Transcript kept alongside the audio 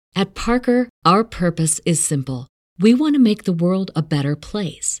At Parker, our purpose is simple. We want to make the world a better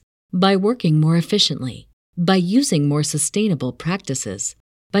place by working more efficiently, by using more sustainable practices,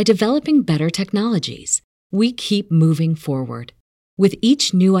 by developing better technologies. We keep moving forward. With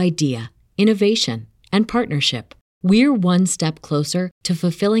each new idea, innovation, and partnership, we're one step closer to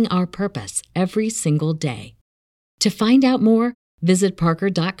fulfilling our purpose every single day. To find out more, visit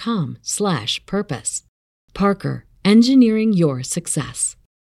parker.com/purpose. Parker, engineering your success.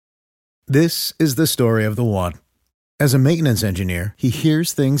 This is the story of the one. As a maintenance engineer, he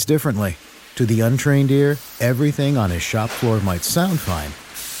hears things differently. To the untrained ear, everything on his shop floor might sound fine,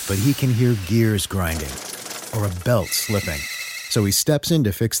 but he can hear gears grinding or a belt slipping. So he steps in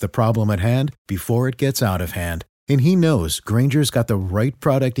to fix the problem at hand before it gets out of hand. And he knows Grainger's got the right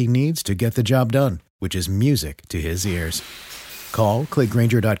product he needs to get the job done, which is music to his ears. Call, click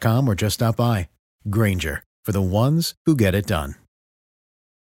Grainger.com, or just stop by. Grainger, for the ones who get it done.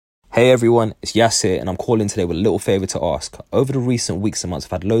 Hey everyone, it's Yas here, and I'm calling today with a little favour to ask. Over the recent weeks and months,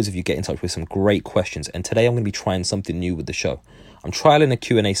 I've had loads of you get in touch with some great questions, and today I'm going to be trying something new with the show. I'm trialling a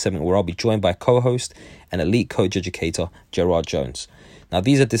Q&A segment where I'll be joined by co-host and elite coach educator, Gerard Jones. Now,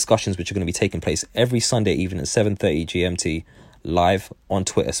 these are discussions which are going to be taking place every Sunday evening at 7:30 GMT, live on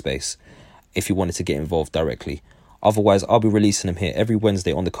Twitter Space, if you wanted to get involved directly. Otherwise, I'll be releasing them here every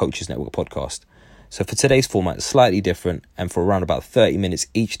Wednesday on the Coaches Network podcast. So for today's format, it's slightly different, and for around about 30 minutes,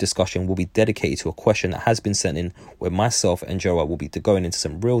 each discussion will be dedicated to a question that has been sent in, where myself and Gerard will be going into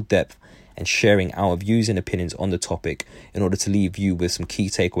some real depth and sharing our views and opinions on the topic in order to leave you with some key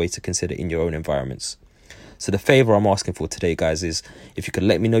takeaways to consider in your own environments. So the favour I'm asking for today, guys, is if you could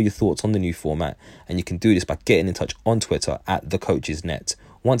let me know your thoughts on the new format, and you can do this by getting in touch on Twitter at @TheCoachesNet.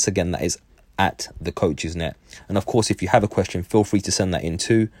 Once again, that is at @TheCoachesNet. And of course, if you have a question, feel free to send that in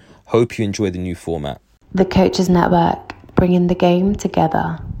too. Hope you enjoy the new format. The Coaches Network, bringing the game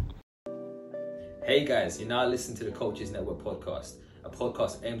together. Hey guys, you're now listening to the Coaches Network podcast, a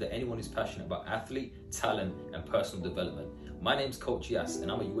podcast aimed at anyone who's passionate about athlete, talent, and personal development. My name's Coach Yas,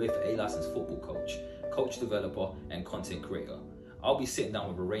 and I'm a UEFA A licensed football coach, coach developer, and content creator. I'll be sitting down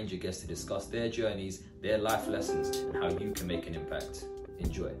with a range of guests to discuss their journeys, their life lessons, and how you can make an impact.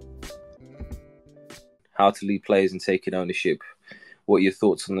 Enjoy. How to lead players and taking ownership. What are your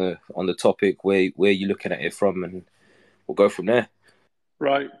thoughts on the topic? Where are you looking at it from? And we'll go from there.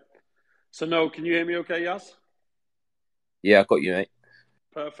 Right. So, no, can you hear me okay, Yas? Yeah, I got you, mate.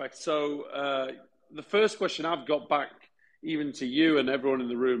 Perfect. So, the first question I've got back, even to you and everyone in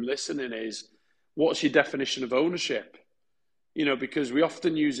the room listening, is what's your definition of ownership? You know, because we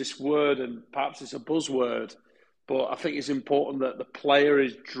often use this word and perhaps it's a buzzword, but I think it's important that the player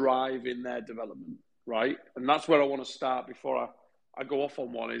is driving their development, right? And that's where I want to start before I go off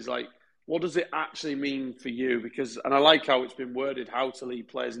on one, is like, what does it actually mean for you? Because, and I like how it's been worded, how to lead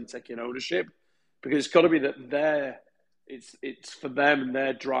players and taking ownership, because it's got to be that it's for them and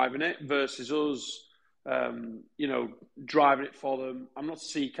they're driving it versus us, driving it for them. I'm not to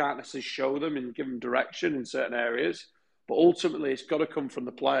say you can't necessarily show them and give them direction in certain areas, but ultimately it's got to come from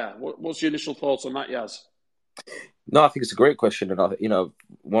the player. What's your initial thoughts on that, Yas? No, I think it's a great question, and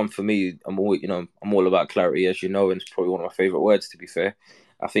one for me, I'm all about clarity, as you know, and it's probably one of my favorite words. To be fair,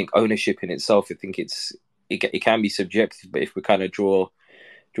 I think ownership in itself, I think it can be subjective, but if we kind of drawing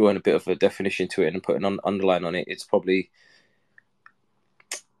a bit of a definition to it and put an underline on it, it's probably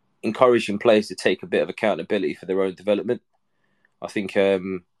encouraging players to take a bit of accountability for their own development. I think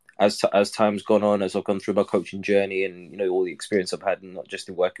as time's gone on, as I've gone through my coaching journey and all the experience I've had, and not just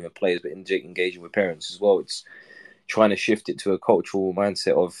in working with players but in engaging with parents as well, it's trying to shift it to a cultural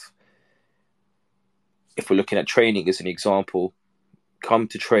mindset of, if we're looking at training as an example, come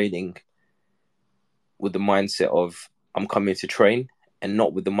to training with the mindset of I'm coming to train, and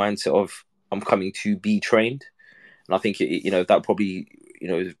not with the mindset of I'm coming to be trained. And I think that probably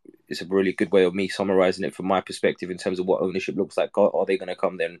is a really good way of me summarizing it from my perspective in terms of what ownership looks like. Are they going to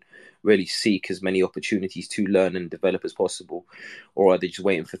come there and really seek as many opportunities to learn and develop as possible, or are they just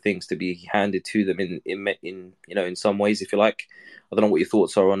waiting for things to be handed to them in some ways, if you like? I don't know what your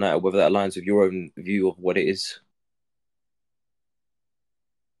thoughts are on that, or whether that aligns with your own view of what it is.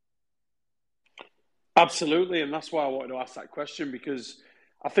 Absolutely, and that's why I wanted to ask that question, because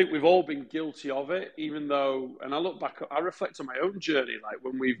I think we've all been guilty of it, even though, and I look back, I reflect on my own journey, like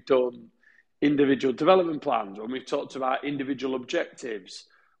when we've done individual development plans, when we've talked about individual objectives,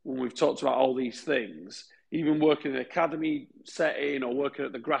 when we've talked about all these things, even working in an academy setting or working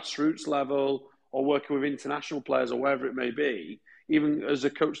at the grassroots level or working with international players or wherever it may be, even as a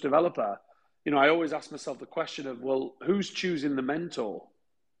coach developer, I always ask myself the question of, well, who's choosing the mentor?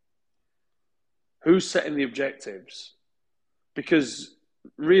 Who's setting the objectives? Because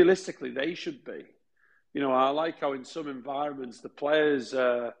realistically, they should be. I like how in some environments the players,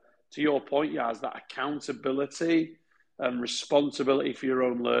 to your point, Yaz, that accountability and responsibility for your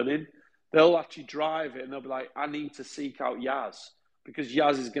own learning, they'll actually drive it and they'll be like, I need to seek out Yaz because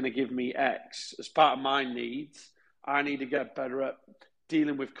Yaz is going to give me X as part of my needs. I need to get better at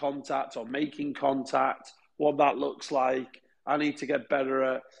dealing with contact or making contact, what that looks like. I need to get better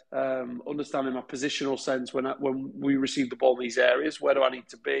at understanding my positional sense when we receive the ball in these areas. Where do I need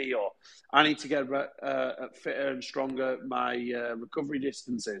to be? Or I need to get fitter and stronger at my recovery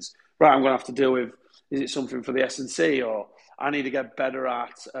distances. Right, I'm going to have to deal with, is it something for the S&C? Or I need to get better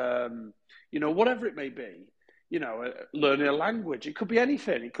at, whatever it may be. Learning a language. It could be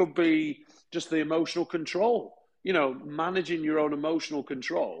anything. It could be just the emotional control. Managing your own emotional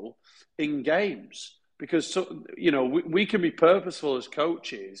control in games. Because, we can be purposeful as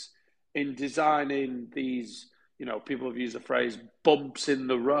coaches in designing these, people have used the phrase bumps in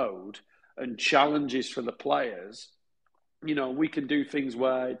the road and challenges for the players. We can do things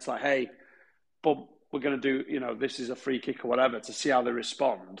where it's like, hey, bump, we're going to do, this is a free kick or whatever to see how they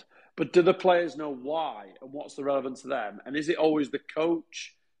respond. But do the players know why and what's the relevance to them? And is it always the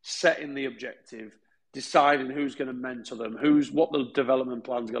coach setting the objective, deciding who's going to mentor them, what the development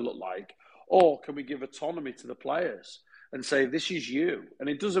plan's going to look like? Or can we give autonomy to the players and say, this is you? And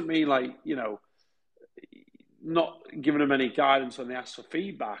it doesn't mean not giving them any guidance when they ask for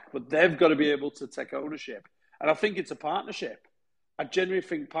feedback, but they've got to be able to take ownership. And I think it's a partnership. I genuinely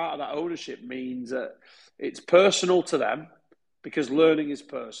think part of that ownership means that it's personal to them because learning is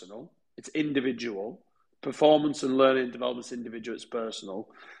personal. It's individual. Performance and learning and development is individual. It's personal.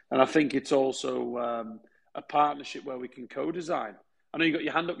 And I think it's also a partnership where we can co-design. I know you got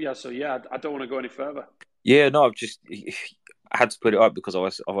your hand up, yeah. So yeah, I don't want to go any further. Yeah, no, I had to put it up because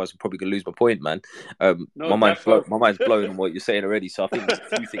otherwise I'm probably gonna lose my point, man. My mind's blown on what you're saying already. So I think there's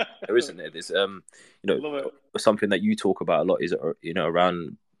a few things there, isn't there? There's something that you talk about a lot is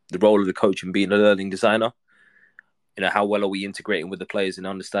around the role of the coach and being a learning designer. How well are we integrating with the players and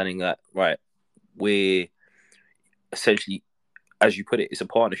understanding that we're essentially, as you put it, it's a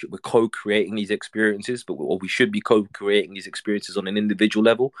partnership. We're co-creating these experiences, but we should be co-creating these experiences on an individual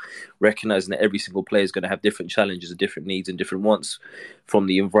level, recognizing that every single player is going to have different challenges and different needs and different wants from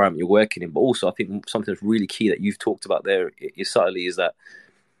the environment you're working in. But also, I think something that's really key that you've talked about there is that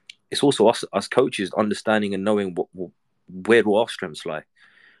it's also us coaches understanding and knowing where do our strengths lie,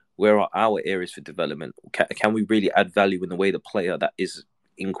 where are our areas for development. Can we really add value in the way the player that is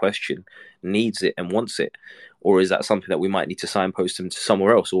in question needs it and wants it, or is that something that we might need to signpost them to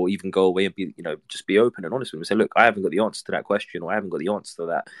somewhere else, or even go away and be just be open and honest with them and say, look, I haven't got the answer to that question, or I haven't got the answer to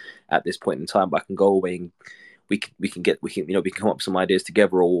that at this point in time, but I can go away and we can come up with some ideas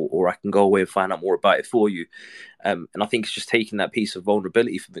together, or I can go away and find out more about it for you. And I think it's just taking that piece of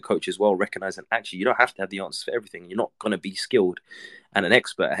vulnerability from the coach as well, recognizing actually you don't have to have the answers for everything. You're not going to be skilled and an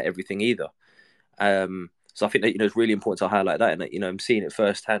expert at everything either. So I think that it's really important to highlight that, and that I'm seeing it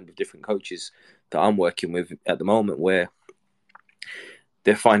firsthand with different coaches that I'm working with at the moment, where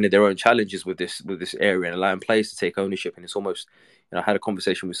they're finding their own challenges with this area and allowing players to take ownership. And it's almost, I had a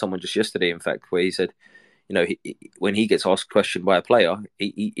conversation with someone just yesterday, in fact, where he said, when he gets asked a question by a player,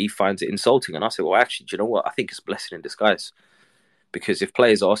 he finds it insulting. And I said, well, actually, do you know what? I think it's a blessing in disguise, because if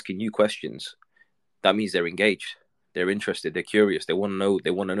players are asking you questions, that means they're engaged. They're interested. They're curious. They want to know. They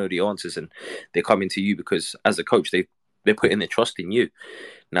want to know the answers, and they're coming to you because, as a coach, they're putting their trust in you.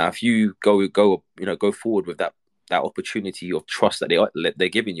 Now, if you go forward with that opportunity of trust that they're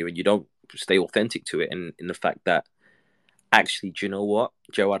giving you, and you don't stay authentic to it, and in the fact that actually, do you know what,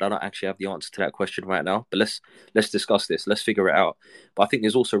 Joe, I don't actually have the answer to that question right now, but let's discuss this. Let's figure it out. But I think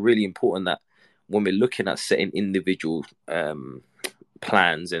it's also really important that when we're looking at setting individual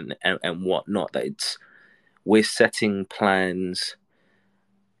plans and whatnot, that we're setting plans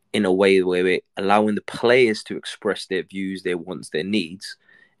in a way where we're allowing the players to express their views, their wants, their needs,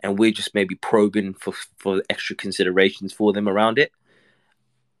 and we're just maybe probing for extra considerations for them around it.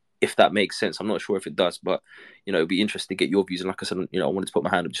 If that makes sense. I'm not sure if it does, but it'd be interesting to get your views. And like I said, I wanted to put my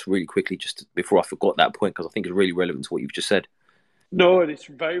hand up just really quickly, just before I forgot that point, because I think it's really relevant to what you've just said. No, and it's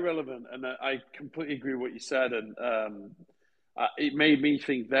very relevant, and I completely agree with what you said. And it made me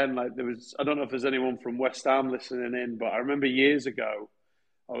think then, I don't know if there's anyone from West Ham listening in, but I remember years ago,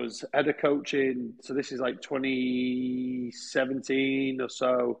 I was head of coaching. So this is like 2017 or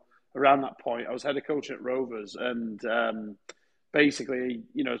so. Around that point, I was head of coaching at Rovers, and basically,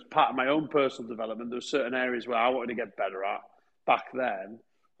 as part of my own personal development, there were certain areas where I wanted to get better at back then.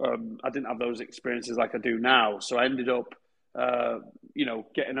 I didn't have those experiences like I do now, so I ended up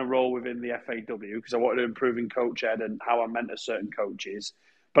getting a role within the FAW because I wanted to improve in coach ed and how I mentor certain coaches.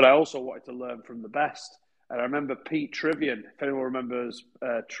 But I also wanted to learn from the best. And I remember Pete Trivian, if anyone remembers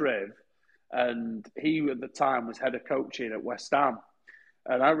Triv, and he at the time was head of coaching at West Ham.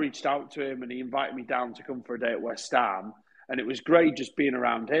 And I reached out to him and he invited me down to come for a day at West Ham. And it was great just being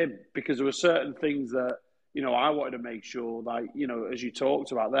around him because there were certain things that, I wanted to make sure, like, as you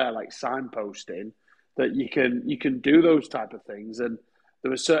talked about there, like signposting, that you can do those type of things. And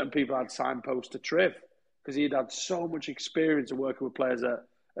there were certain people I'd signpost to Triv because he'd had so much experience of working with players that,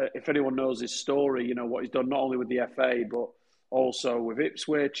 if anyone knows his story, what he's done not only with the FA, but also with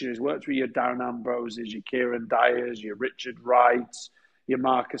Ipswich. He's worked with your Darren Ambroses, your Kieran Dyers, your Richard Wrights, your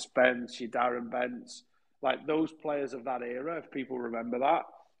Marcus Bents, your Darren Bents, like those players of that era. If people remember that,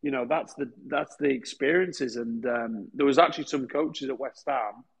 that's the experiences. And there was actually some coaches at West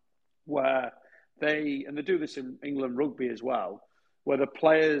Ham where they do this in England rugby as well, where the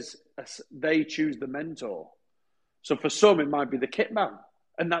players, they choose the mentor. So for some, it might be the kit man,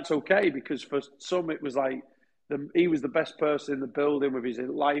 and that's okay because for some, it was like he was the best person in the building with his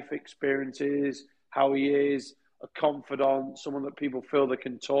life experiences, how he is, a confidant, someone that people feel they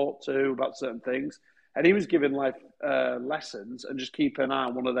can talk to about certain things. And he was giving life lessons and just keep an eye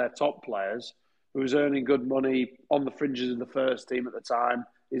on one of their top players who was earning good money on the fringes of the first team at the time.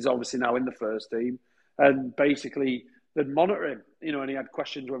 He's obviously now in the first team. And basically, they'd monitor him, and he had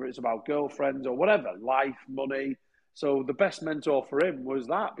questions, whether it's about girlfriends or whatever, life, money. So the best mentor for him was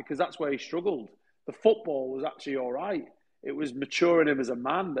that, because that's where he struggled. The football was actually all right. It was maturing him as a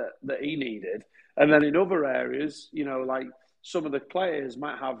man that he needed. And then in other areas, like some of the players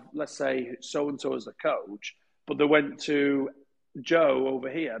might have, let's say, so-and-so as the coach, but they went to Joe over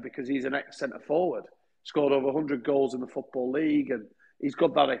here because he's an ex-centre forward, scored over 100 goals in the Football League, and he's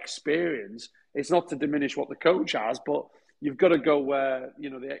got that experience. It's not to diminish what the coach has, but you've got to go where,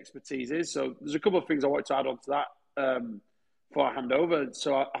 the expertise is. So there's a couple of things I wanted to add on to that before I hand over.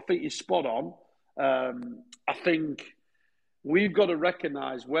 So I think you're spot on. I think we've got to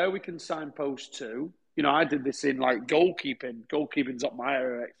recognise where we can signpost to. I did this in like goalkeeping. Goalkeeping's not my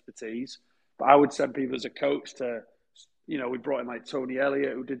area of expertise, but I would send people as a coach to, we brought in like Tony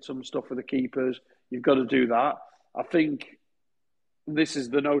Elliott who did some stuff for the keepers. You've got to do that. I think this is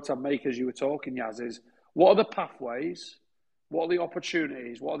the note I make as you were talking, Yaz, is what are the pathways? What are the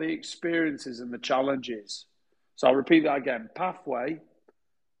opportunities? What are the experiences and the challenges? So I'll repeat that again. Pathway,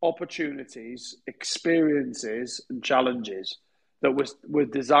 opportunities, experiences, and challenges that we're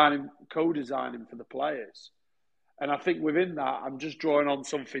co-designing for the players. And I think within that, I'm just drawing on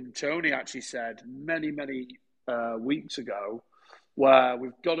something Tony actually said many, many weeks ago, where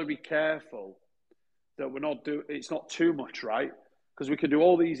we've got to be careful that it's not too much, right? Because we can do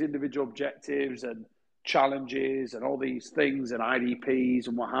all these individual objectives and challenges and all these things and IDPs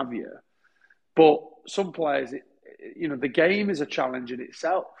and what have you. But some players, the game is a challenge in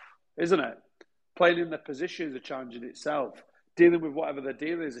itself, isn't it? Playing in the position is a challenge in itself. Dealing with whatever they're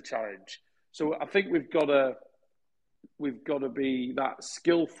dealing is a challenge. So I think we've got to be that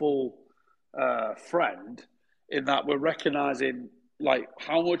skillful friend in that we're recognising like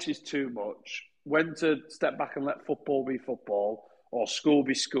how much is too much, when to step back and let football be football or school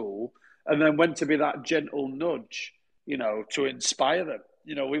be school, and then when to be that gentle nudge, to inspire them.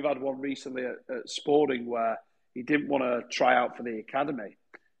 We've had one recently at Sporting where he didn't want to try out for the academy.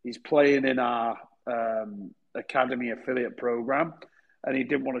 He's playing in our academy affiliate program, and he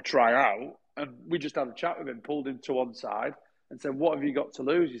didn't want to try out. And we just had a chat with him, pulled him to one side, and said, "What have you got to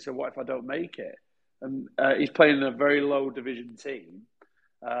lose?" He said, "What if I don't make it?" And he's playing in a very low division team.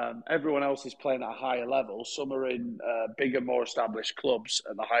 Everyone else is playing at a higher level. Some are in bigger, more established clubs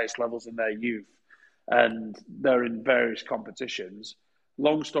at the highest levels in their youth, and they're in various competitions.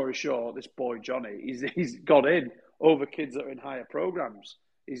 Long story short, this boy Johnny, he's got in over kids that are in higher programs.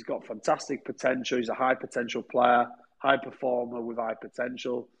 He's got fantastic potential. He's a high potential player, high performer with high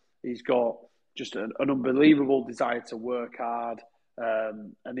potential. He's got just an unbelievable desire to work hard,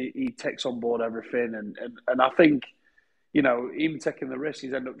 and he takes on board everything. And I think, even taking the risk,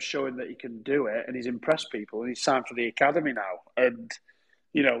 he's ended up showing that he can do it, and he's impressed people, and he's signed for the academy now. And,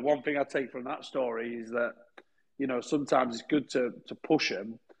 one thing I take from that story is that, sometimes it's good to push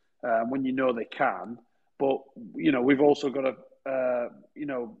them when they can. But, we've also got to,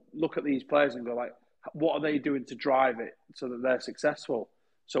 look at these players and go like, what are they doing to drive it so that they're successful?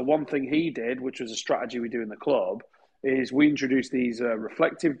 So one thing he did, which was a strategy we do in the club, is we introduced these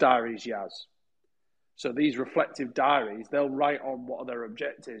reflective diaries, Yaz. So these reflective diaries, they'll write on what are their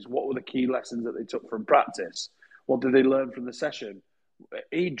objectives, what were the key lessons that they took from practice, what did they learn from the session.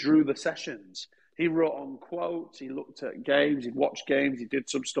 He drew the sessions. He wrote on quotes, he looked at games, he'd watched games, he did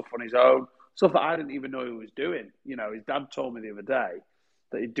some stuff on his own, stuff that I didn't even know he was doing. You know, his dad told me the other day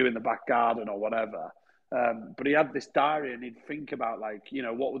that he'd do in the back garden or whatever. But he had this diary and he'd think about, like, you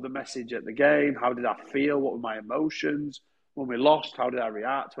know, what was the message at the game? How did I feel? What were my emotions? When we lost, how did I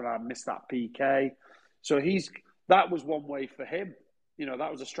react when I missed that PK? So that was one way for him. You know,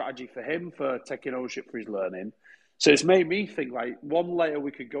 that was a strategy for him for taking ownership for his learning. So it's made me think, like, one layer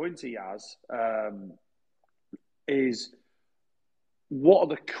we could go into, Yaz, is what are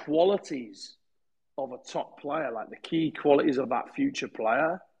the qualities of a top player, like the key qualities of that future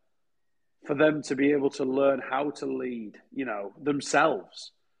player, for them to be able to learn how to lead, you know,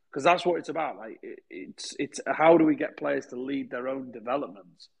 themselves. Because that's what it's about. Like, it's how do we get players to lead their own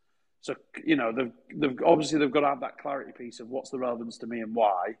development? So, you know, they've obviously they've got to have that clarity piece of what's the relevance to me and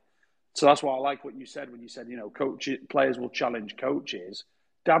why. So that's why I like what you said when you said, you know, players will challenge coaches.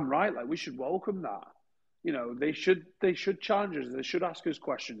 Damn right, like, we should welcome that. You know, they should challenge us. They should ask us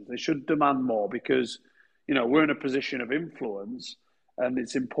questions. They should demand more because, you know, we're in a position of influence and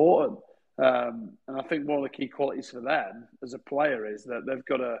it's important. And I think one of the key qualities for them as a player is that they've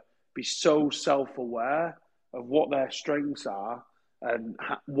got to be so self-aware of what their strengths are and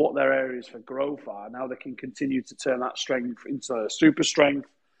what their areas for growth are. Now they can continue to turn that strength into a super strength,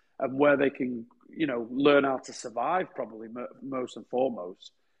 and where they can, you know, learn how to survive, probably most and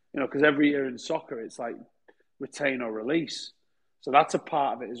foremost. You know, because every year in soccer, it's like retain or release. So that's a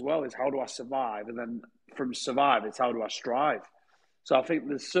part of it as well, is how do I survive? And then from survive, it's how do I strive? So I think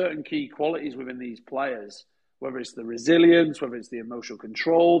there's certain key qualities within these players, whether it's the resilience, whether it's the emotional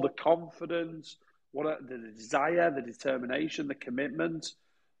control, the confidence, the desire, the determination, the commitment,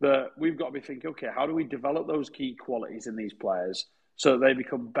 that we've got to be thinking, okay, how do we develop those key qualities in these players so that they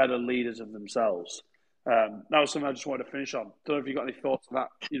become better leaders of themselves? That was something I just wanted to finish on. Don't know if you got any thoughts on that,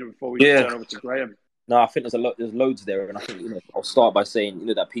 you know, before we turn over to Graham. No, I think there's loads there, and I think, you know, I'll start by saying, you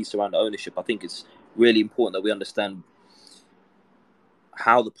know, that piece around ownership. I think it's really important that we understand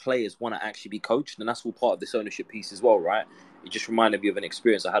how the players want to actually be coached, and that's all part of this ownership piece as well, right? It just reminded me of an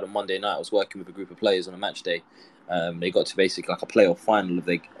experience I had on Monday night. I was working with a group of players on a match day. They got to basically like a playoff final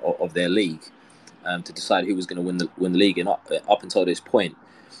of their league to decide who was going to win the league. And up until this point,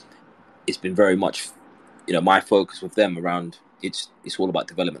 it's been very much, you know, my focus with them around it's all about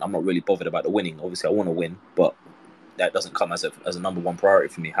development. I'm not really bothered about the winning. Obviously, I want to win, but that doesn't come as a number one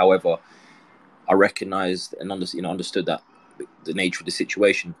priority for me. However, I recognised and understood that the nature of the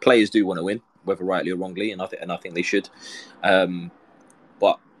situation. Players do want to win, whether rightly or wrongly, and I think they should.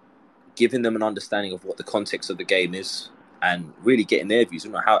 But giving them an understanding of what the context of the game is, and really getting their views.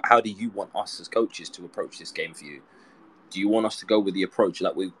 How do you want us as coaches to approach this game for you? Do you want us to go with the approach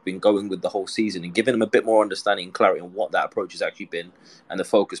that we've been going with the whole season, and giving them a bit more understanding and clarity on what that approach has actually been and the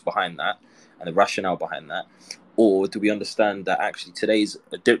focus behind that and the rationale behind that? Or do we understand that actually today's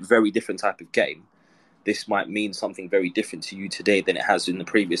a very different type of game? This might mean something very different to you today than it has in the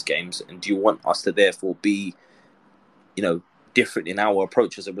previous games. And do you want us to therefore be, you know, different in our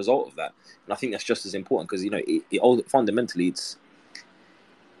approach as a result of that? And I think that's just as important because, you know, it fundamentally, it's,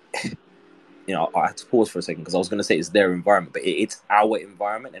 you know, I had to pause for a second because I was going to say it's their environment, but it's our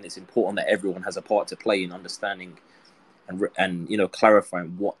environment, and it's important that everyone has a part to play in understanding and you know,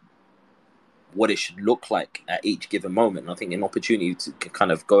 clarifying what it should look like at each given moment. And I think an opportunity to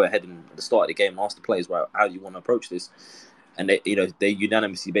kind of go ahead and at the start of the game ask the players, well, how do you want to approach this? And they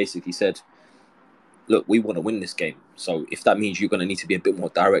unanimously basically said, look, we want to win this game. So if that means you're going to need to be a bit more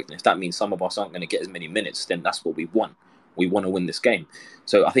direct, and if that means some of us aren't going to get as many minutes, then that's what we want. We want to win this game.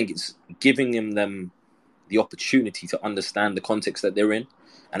 So I think it's giving them the opportunity to understand the context that they're in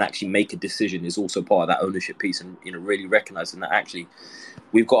and actually make a decision is also part of that ownership piece. And, you know, really recognizing that actually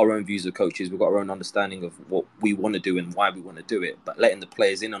we've got our own views of coaches, we've got our own understanding of what we want to do and why we want to do it, but letting the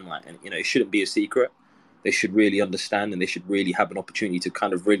players in on that. And, you know, it shouldn't be a secret. They should really understand, and they should really have an opportunity to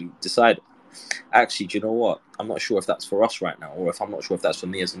kind of really decide, actually, do you know what? I'm not sure if that's for us right now, or if I'm not sure if that's for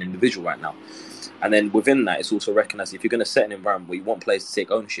me as an individual right now. And then within that, it's also recognizing if you're going to set an environment where you want players to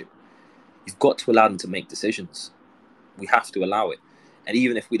take ownership, you've got to allow them to make decisions. We have to allow it. And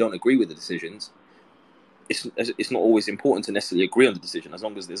even if we don't agree with the decisions, it's not always important to necessarily agree on the decision, as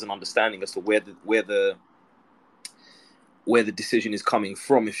long as there's an understanding as to where the decision is coming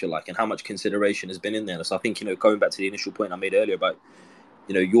from, if you like, and how much consideration has been in there. So I think, you know, going back to the initial point I made earlier about,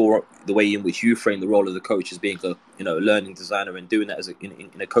 you know, the way in which you frame the role of the coach as being a, you know, a learning designer and doing that as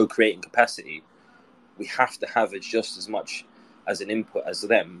in a co-creating capacity, we have to have it just as much as an input as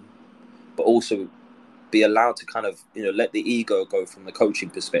them, but also be allowed to kind of, you know, let the ego go from the coaching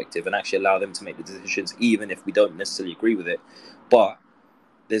perspective and actually allow them to make the decisions, even if we don't necessarily agree with it. But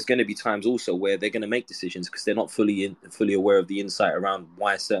there's going to be times also where they're going to make decisions because they're not fully aware of the insight around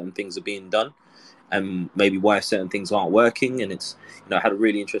why certain things are being done and maybe why certain things aren't working. And it's, I had a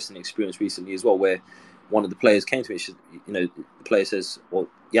really interesting experience recently as well where one of the players came to me. The player says, "Well,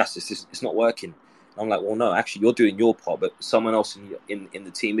 yes, it's not working." I'm like, "Well, no, actually, you're doing your part, but someone else in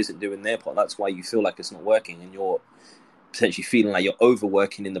the team isn't doing their part. That's why you feel like it's not working, and you're potentially feeling like you're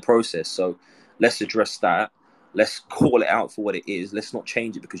overworking in the process. So let's address that. Let's call it out for what it is. Let's not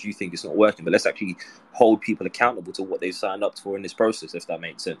change it because you think it's not working, but let's actually hold people accountable to what they've signed up for in this process, if that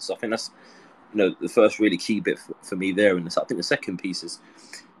makes sense." So I think that's, the first really key bit for me there. And I think the second piece is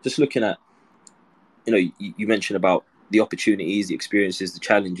just looking at, you mentioned about the opportunities, the experiences, the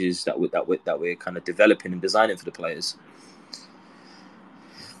challenges that we're kind of developing and designing for the players.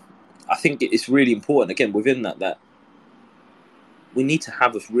 I think it's really important, again, within that we need to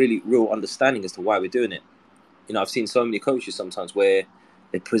have a really real understanding as to why we're doing it. I've seen so many coaches sometimes where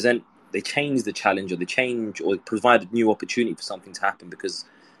they change the challenge, or they change or provide a new opportunity for something to happen because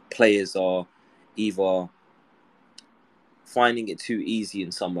players are either finding it too easy in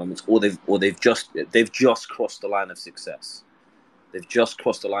some moments, or they've just crossed the line of success. They've just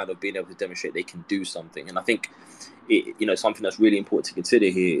crossed the line of being able to demonstrate they can do something. And I think something that's really important to consider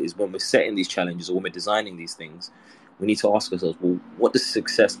here is when we're setting these challenges or when we're designing these things, we need to ask ourselves, well, what does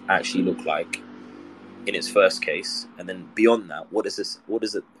success actually look like in its first case? And then beyond that, what does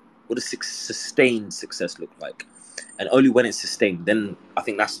sustained success look like? And only when it's sustained, then I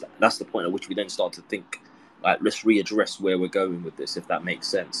think that's the point at which we then start to think, like, let's readdress where we're going with this, if that makes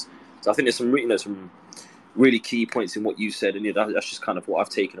sense. So I think there's some really key points in what you said, and that's just kind of what I've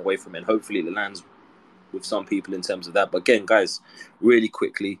taken away from it. And hopefully it lands with some people in terms of that. But again, guys, really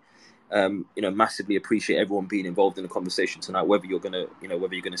quickly, massively appreciate everyone being involved in the conversation tonight. Whether you're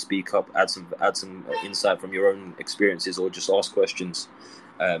gonna speak up, add some insight from your own experiences, or just ask questions,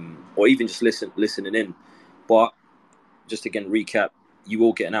 or even just listening in. But just again, recap: you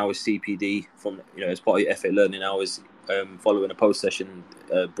will get an hour's CPD from as part of your FA learning hours, following a post session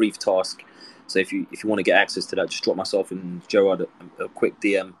brief task. So if you want to get access to that, just drop myself and Gerard a quick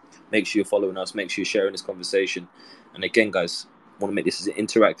DM. Make sure you're following us. Make sure you're sharing this conversation. And again, guys, I want to make this as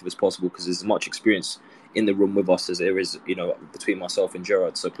interactive as possible because there's as much experience in the room with us as there is, between myself and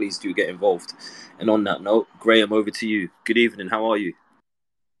Gerard. So please do get involved. And on that note, Graham, over to you. Good evening. How are you?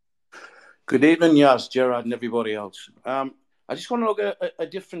 Good evening, Yaz, Gerard, and everybody else. I just want to look at a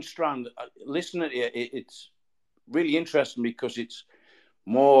different strand. Listening to it, it's really interesting because it's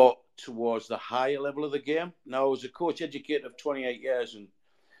more towards the higher level of the game. Now, I was a coach educator of 28 years, and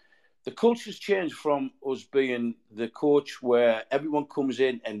the culture's changed from us being the coach where everyone comes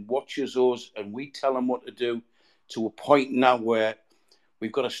in and watches us and we tell them what to do, to a point now where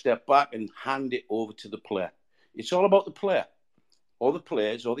we've got to step back and hand it over to the player. It's all about the player, or the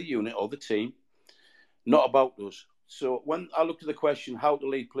players, or the unit, or the team, not about us. So when I looked at the question, how to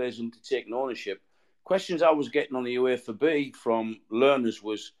lead players into taking ownership, questions I was getting on the UEFA B from learners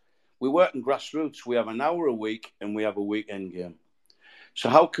was, we work in grassroots, we have an hour a week and we have a weekend game. So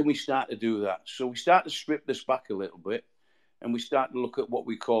how can we start to do that? So we start to strip this back a little bit and we start to look at what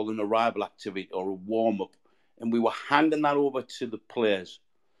we call an arrival activity or a warm-up. And we were handing that over to the players.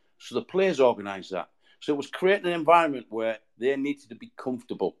 So the players organised that. So it was creating an environment where they needed to be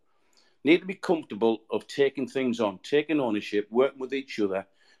comfortable. Needed to be comfortable of taking things on, taking ownership, working with each other.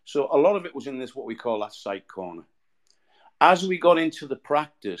 So a lot of it was in this, what we call that side corner. As we got into the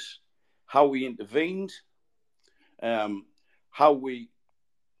practice, how we intervened, how we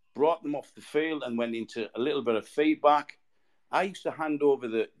brought them off the field and went into a little bit of feedback. I used to hand over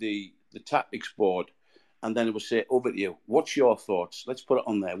the tactics board and then it would say, over to you. What's your thoughts? Let's put it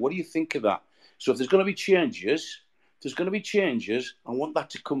on there. What do you think of that? So if there's going to be changes, I want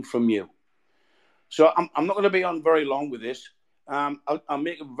that to come from you. So I'm not going to be on very long with this. I'll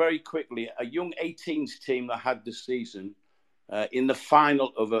make it very quickly. A young 18s team that had this season in the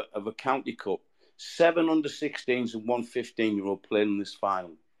final of a county cup, 7 under-16s and 1 15-year-old playing in this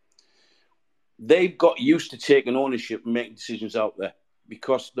final. They've got used to taking ownership and making decisions out there,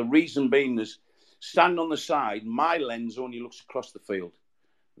 because the reason being is, stand on the side, my lens only looks across the field.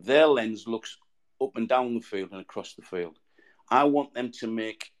 Their lens looks up and down the field and across the field. I want them to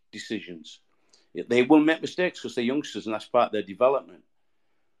make decisions. They will make mistakes because they're youngsters and that's part of their development.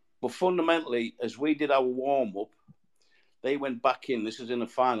 But fundamentally, as we did our warm-up, they went back in. This is in the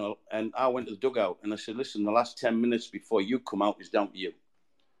final. And I went to the dugout and I said, listen, the last 10 minutes before you come out is down to you.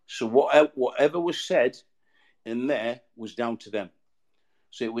 So whatever was said in there was down to them.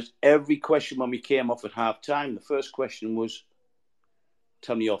 So it was every question when we came off at half-time. The first question was,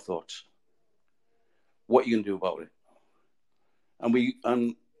 tell me your thoughts. What are you going to do about it?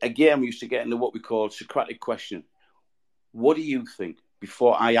 And again, we used to get into what we call Socratic question. What do you think?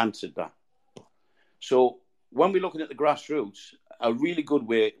 Before I answered that. So when we're looking at the grassroots, a really good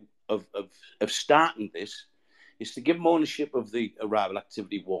way of starting this is to give them ownership of the arrival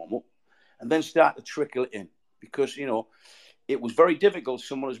activity warm-up and then start to trickle it in. Because, it was very difficult,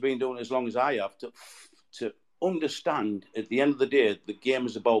 someone who's been doing it as long as I have, to understand at the end of the day, the game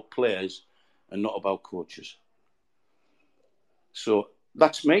is about players and not about coaches. So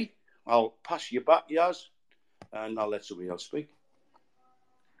that's me. I'll pass you back, Yaz, and I'll let somebody else speak.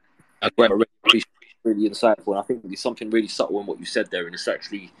 That's great. I really appreciate it. Really insightful. And I think there's something really subtle in what you said there, and it's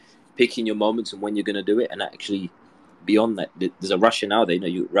actually picking your moments and when you're going to do it, and actually beyond that, there's a rationale there.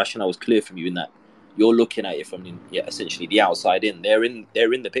 Your rationale was clear from you in that you're looking at it from essentially the outside in. They're in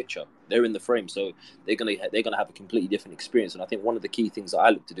the picture. They're in the frame, so they're gonna have a completely different experience. And I think one of the key things that I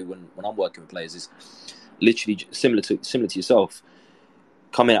look to do when I'm working with players is literally similar to yourself.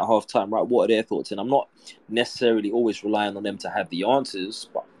 Coming at half time, right? What are their thoughts? And I'm not necessarily always relying on them to have the answers,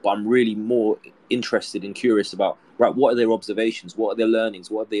 but I'm really more interested and curious about, right, what are their observations? What are their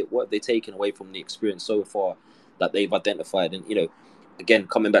learnings? What have they taken away from the experience so far that they've identified? And, again,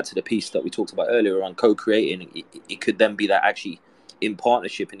 coming back to the piece that we talked about earlier around co-creating, it could then be that actually in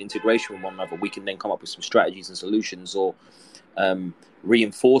partnership and integration with one another, we can then come up with some strategies and solutions or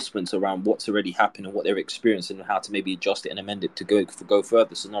reinforcements around what's already happened and what they're experiencing and how to maybe adjust it and amend it to go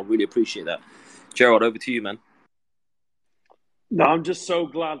further. So I really appreciate that. Gerard, over to you, man. No, I'm just so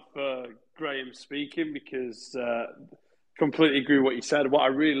glad for Graham speaking because completely agree with what you said. What I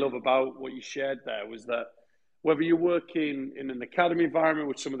really love about what you shared there was that whether you're working in an academy environment,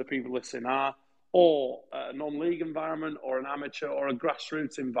 which some of the people listening are, or a non-league environment or an amateur or a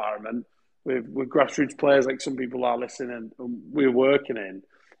grassroots environment, with grassroots players like some people are listening and we're working in,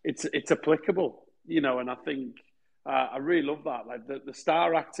 it's applicable, and I think I really love that. Like the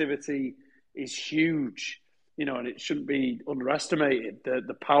star activity is huge, and it shouldn't be underestimated,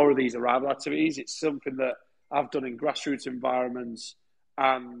 the power of these arrival activities. It's something that I've done in grassroots environments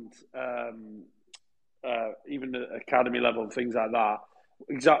and even at academy level and things like that.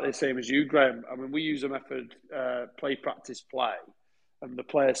 Exactly the same as you, Graham. I mean, we use a method, play, practice, play. And the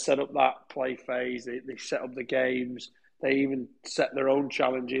players set up that play phase. They set up the games. They even set their own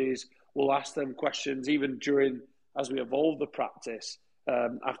challenges. We'll ask them questions even as we evolve the practice.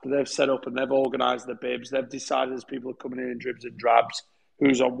 After they've set up and they've organised the bibs, they've decided as people are coming in dribs and drabs,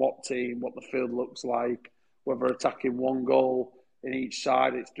 who's on what team, what the field looks like, whether attacking one goal in each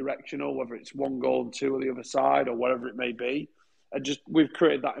side, it's directional, whether it's one goal and two on the other side or whatever it may be. And we've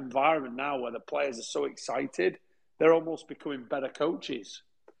created that environment now where the players are so excited, they're almost becoming better coaches.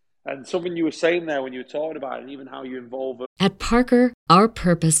 And something you were saying there when you were talking about it, and even how you involve. At Parker, our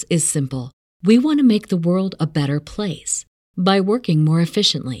purpose is simple. We want to make the world a better place by working more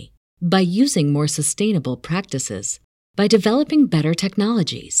efficiently, by using more sustainable practices, by developing better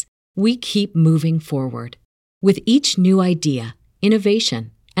technologies. We keep moving forward. With each new idea,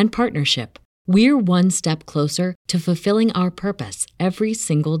 innovation, and partnership, we're one step closer to fulfilling our purpose every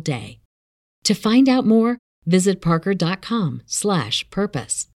single day. To find out more, visit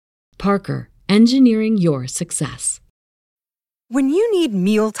parker.com/purpose. Parker, engineering your success. When you need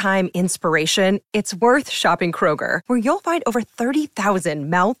mealtime inspiration, it's worth shopping Kroger, where you'll find over 30,000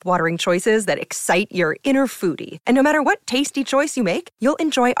 mouth-watering choices that excite your inner foodie. And no matter what tasty choice you make, you'll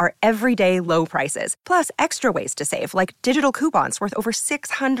enjoy our everyday low prices, plus extra ways to save, like digital coupons worth over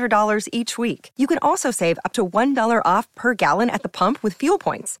 $600 each week. You can also save up to $1 off per gallon at the pump with fuel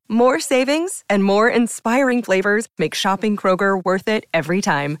points. More savings and more inspiring flavors make shopping Kroger worth it every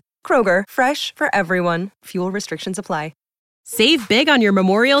time. Kroger, fresh for everyone. Fuel restrictions apply. Save big on your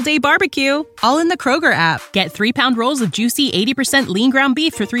Memorial Day barbecue, all in the Kroger app. Get 3-pound rolls of juicy 80% lean ground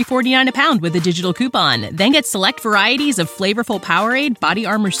beef for $3.49 a pound with a digital coupon. Then get select varieties of flavorful Powerade, Body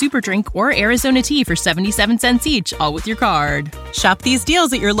Armor Super Drink, or Arizona tea for 77 cents each, all with your card. Shop these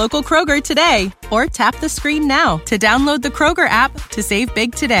deals at your local Kroger today, or tap the screen now to download the Kroger app to save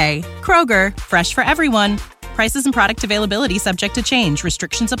big today. Kroger, fresh for everyone. Prices and product availability subject to change.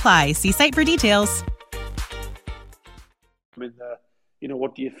 Restrictions apply. See site for details.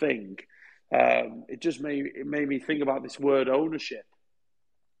 What do you think? It made me think about this word ownership,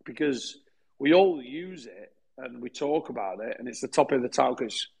 because we all use it and we talk about it, and it's the top of the town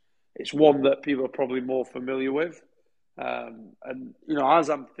because it's one that people are probably more familiar with. As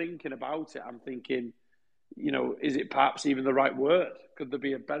I'm thinking about it, I'm thinking, is it perhaps even the right word? Could there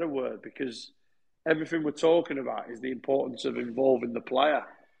be a better word? Because everything we're talking about is the importance of involving the player,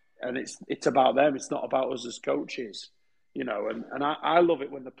 and it's about them. It's not about us as coaches. And I love it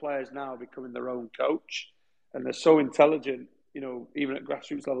when the players now are becoming their own coach, and they're so intelligent even at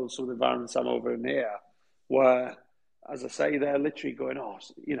grassroots level, some of the environments I'm over in here, where, as I say, they're literally going,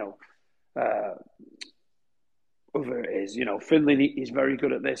 whoever it is, Finley is very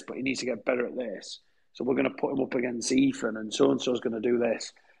good at this, but he needs to get better at this. So we're going to put him up against Ethan, and so-and-so is going to do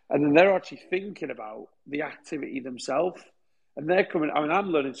this. And then they're actually thinking about the activity themselves. And they're coming, I'm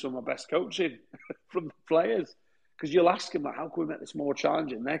learning some of my best coaching from the players. Because you'll ask them, how can we make this more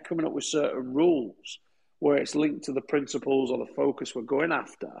challenging? They're coming up with certain rules where it's linked to the principles or the focus we're going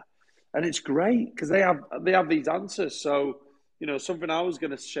after. And it's great because they have these answers. So, something I was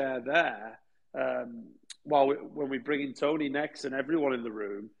going to share there, when we bring in Tony next and everyone in the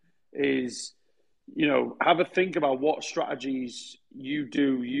room, is, have a think about what strategies you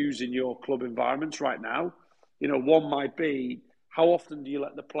do use in your club environments right now. One might be, how often do you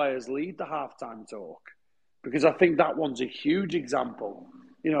let the players lead the halftime talk? Because I think that one's a huge example,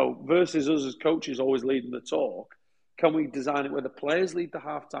 versus us as coaches always leading the talk. Can we design it where the players lead the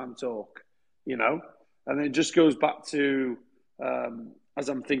halftime talk, And then it just goes back to, as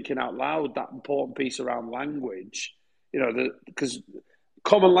I'm thinking out loud, that important piece around language, because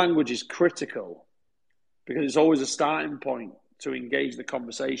common language is critical because it's always a starting point to engage the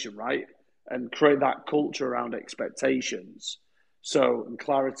conversation, right? And create that culture around expectations, and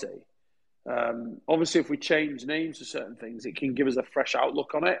clarity. Obviously, if we change names to certain things, it can give us a fresh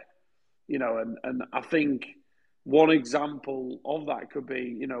outlook on it, and I think one example of that could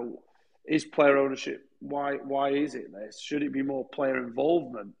be, is player ownership. Why is it this? Should it be more player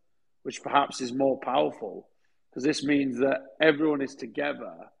involvement, which perhaps is more powerful? Because this means that everyone is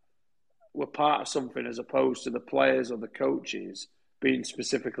together. We're part of something as opposed to the players or the coaches being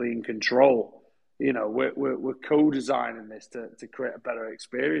specifically in control. We're co-designing this to create a better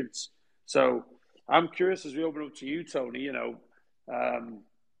experience. So I'm curious, as we open up to you, Tony,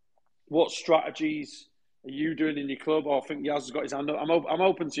 what strategies are you doing in your club? Or I think Yaz has got his hand up. I'm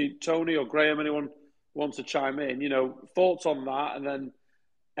open to you, Tony or Graham, anyone wants to chime in, thoughts on that, and then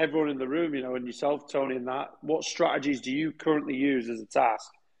everyone in the room, and yourself, Tony, and that. What strategies do you currently use as a task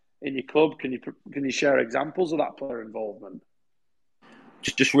in your club? Can you share examples of that player involvement?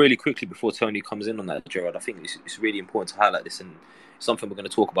 Just really quickly before Tony comes in on that, Gerard, I think it's really important to highlight this, and something we're going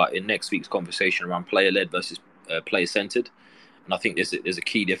to talk about in next week's conversation around player-led versus player-centered. And I think there's a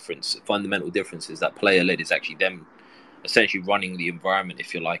key difference, a fundamental difference, is that player-led is actually them essentially running the environment,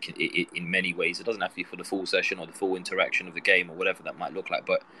 if you like, in many ways. It doesn't have to be for the full session or the full interaction of the game or whatever that might look like,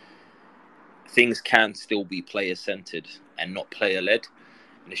 but things can still be player-centered and not player-led.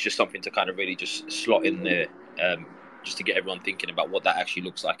 And it's just something to kind of really just slot in there, just to get everyone thinking about what that actually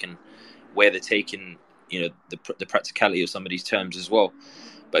looks like and where they're taking, the practicality of some of these terms as well.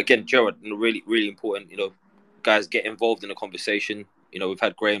 But again, Gerard, really, really important, guys, get involved in the conversation. We've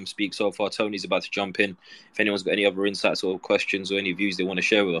had Graham speak so far. Tony's about to jump in. If anyone's got any other insights or questions or any views they want to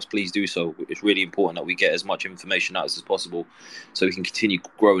share with us, please do so. It's really important that we get as much information out as possible so we can continue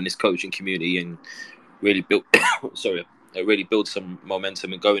growing this coaching community and really build, really build some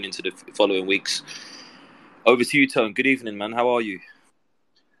momentum and going into the following weeks. Over to you, Tone. Good evening, man. How are you?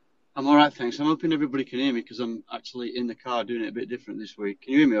 I'm all right, thanks. I'm hoping everybody can hear me because I'm actually in the car doing it a bit different this week.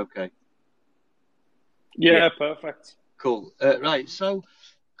 Can you hear me okay? Yeah. Perfect. Cool. Right, so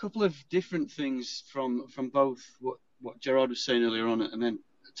a couple of different things from both what Gerard was saying earlier on and then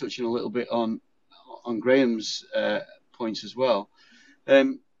touching a little bit on Graham's points as well.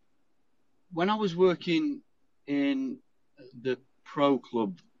 When I was working in the pro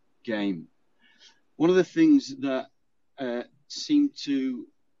club game, one of the things that seemed to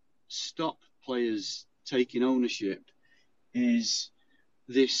stop players taking ownership is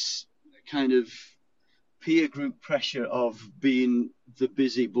this kind of peer group pressure of being the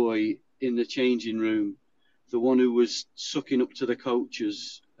busy boy in the changing room, the one who was sucking up to the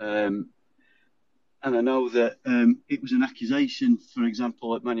coaches. And I know that it was an accusation, for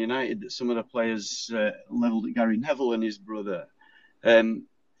example, at Man United, that some of the players levelled at Gary Neville and his brother. And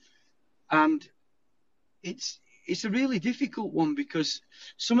it's a really difficult one because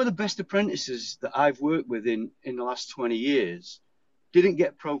some of the best apprentices that I've worked with in the last 20 years didn't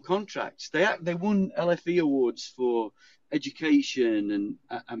get pro contracts. They won LFE awards for education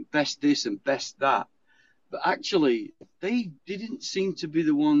and best this and best that. But actually, they didn't seem to be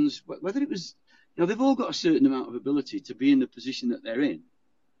the ones, whether it was, they've all got a certain amount of ability to be in the position that they're in.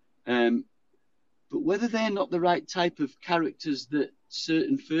 But whether they're not the right type of characters that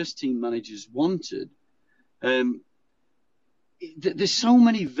certain first team managers wanted, there's so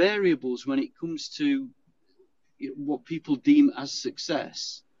many variables when it comes to what people deem as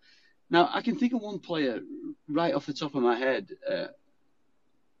success. Now, I can think of one player right off the top of my head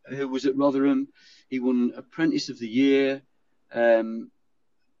who was at Rotherham. He won Apprentice of the Year. and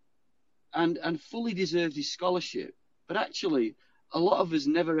fully deserved his scholarship. But actually, a lot of us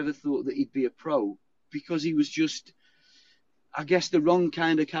never ever thought that he'd be a pro because he was just, I guess, the wrong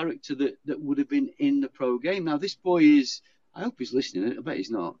kind of character that would have been in the pro game. Now, this boy is, I hope he's listening. I bet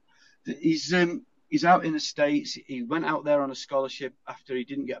he's not. He's out in the States. He went out there on a scholarship after he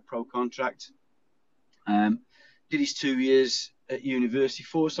didn't get a pro contract. Did his 2 years at university,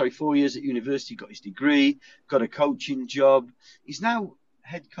 4 years at university, got his degree, got a coaching job. He's now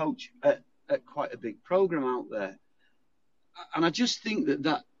head coach at quite a big program out there. And I just think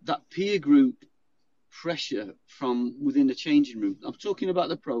that peer group pressure from within the changing room, I'm talking about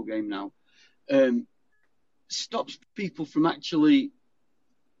the pro game now, stops people from actually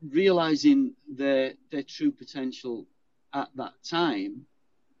realizing their true potential at that time.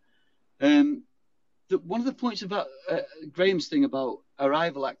 One of the points about Graham's thing about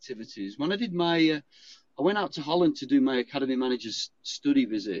arrival activities, when I did I went out to Holland to do my academy manager's study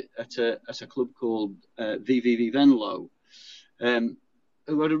visit at a club called VVV Venlo,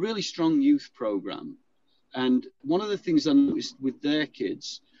 who had a really strong youth program. And one of the things I noticed with their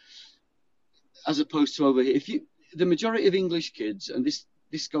kids, as opposed to over here, the majority of English kids, and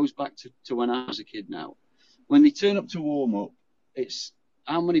this goes back to when I was a kid now, when they turn up to warm up, it's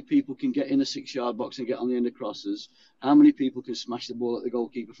how many people can get in a 6-yard box and get on the end of crosses, how many people can smash the ball at the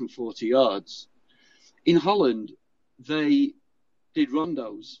goalkeeper from 40 yards. In Holland, they did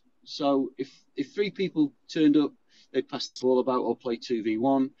rondos. So if 3 people turned up, they'd pass the ball about or play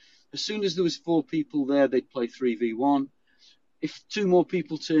 2v1. As soon as there was 4 people there, they'd play 3v1. If 2 more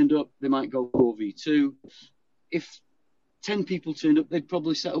people turned up, they might go 4v2. If 10 people turned up, they'd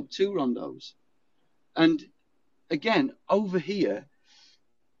probably set up 2 rondos. And again, over here,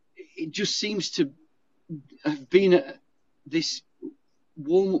 it just seems to have been this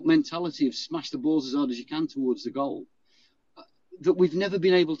warm-up mentality of smash the balls as hard as you can towards the goal that we've never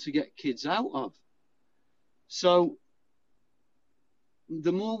been able to get kids out of. So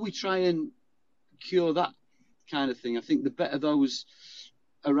the more we try and cure that kind of thing, I think the better those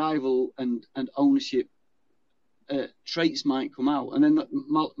arrival and ownership traits might come out. And then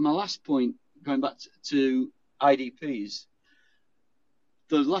my last point, going back to IDPs,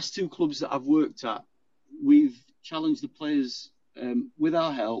 the last 2 clubs that I've worked at, we've challenged the players with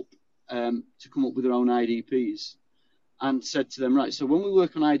our help to come up with their own IDPs and said to them, right, so when we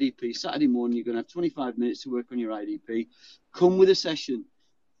work on IDP, Saturday morning, you're going to have 25 minutes to work on your IDP. Come with a session.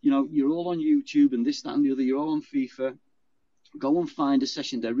 You're all on YouTube and this, that, and the other. You're all on FIFA. Go and find a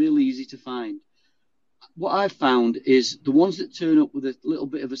session. They're really easy to find. What I've found is the ones that turn up with a little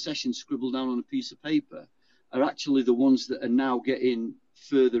bit of a session scribbled down on a piece of paper are actually the ones that are now getting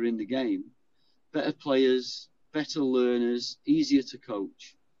further in the game. Better players, better learners, easier to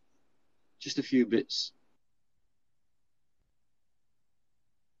coach. Just a few bits.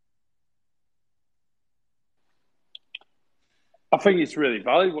 I think it's really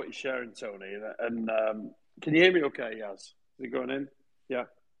valuable what you're sharing, Tony. And can you hear me okay, Yaz? Is it going in? Yeah.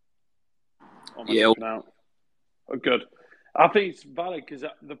 Yeah. Out? Oh, good. I think it's valid because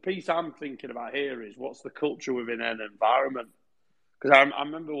the piece I'm thinking about here is what's the culture within an environment. Because I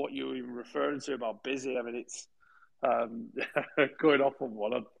remember what you were even referring to about busy. I mean, it's going off on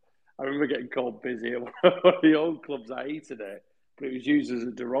one. I remember getting called busy at one of the old clubs. I hated it, but it was used as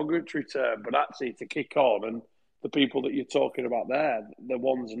a derogatory term. But actually, to kick on, and the people that you're talking about there, the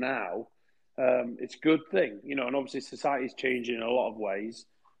ones now, it's a good thing. And obviously society's changing in a lot of ways.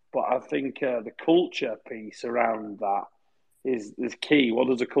 But I think the culture piece around that is key. What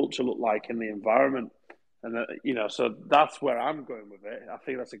does a culture look like in the environment? And, so that's where I'm going with it. I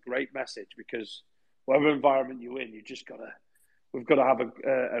think that's a great message because whatever environment you're in, we've got to have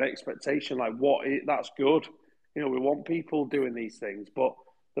an expectation like that's good. We want people doing these things, but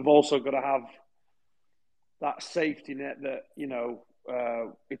they've also got to have that safety net that,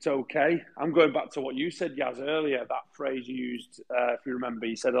 it's okay. I'm going back to what you said, Yaz, earlier, that phrase you used, if you remember,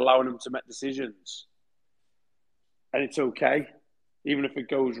 you said allowing them to make decisions. And it's okay, even if it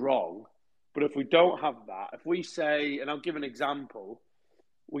goes wrong. But if we don't have that, if we say, and I'll give an example,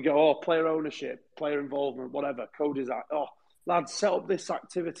 we go, player ownership, player involvement, whatever, co-design, lads, set up this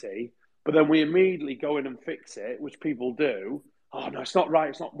activity, but then we immediately go in and fix it, which people do. Oh, no, it's not right,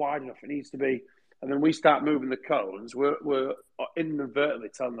 it's not wide enough, it needs to be. And then we start moving the cones. We're inadvertently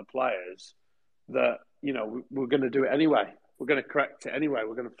telling the players that, we're going to do it anyway. We're going to correct it anyway.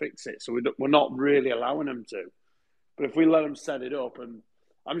 We're going to fix it. So we're not really allowing them to. But if we let them set it up, and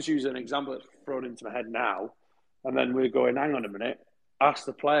I'm just using an example that's thrown into my head now, and then we're going, hang on a minute, ask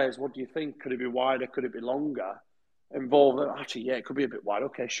the players, what do you think? Could it be wider? Could it be longer? Involve them. Actually, yeah, it could be a bit wide.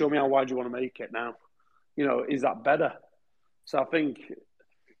 Okay, show me how wide you want to make it now. Is that better? So I think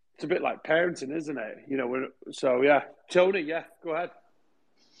it's a bit like parenting, isn't it? You know, yeah. Tony, yeah, go ahead.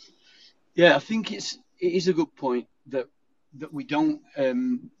 Yeah, I think it is a good point that we don't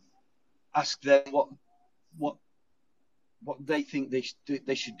ask them what they think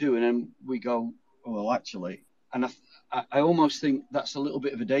they should do, and then we go, oh, well, actually, and I almost think that's a little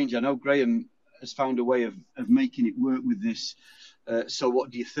bit of a danger. I know Graham has found a way of making it work with this. So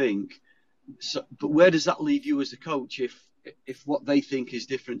what do you think? So, but where does that leave you as a coach if what they think is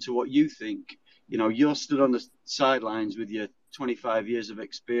different to what you think? You know, you're stood on the sidelines with your 25 years of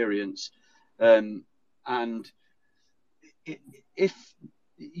experience, and if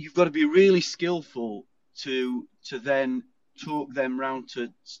you've got to be really skillful to then talk them round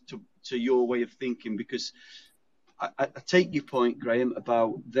to your way of thinking, because I take your point, Graham,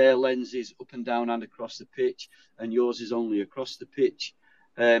 about their lenses up and down and across the pitch, and yours is only across the pitch.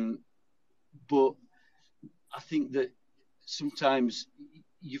 But I think that sometimes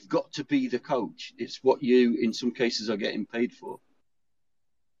you've got to be the coach. It's what you, in some cases, are getting paid for.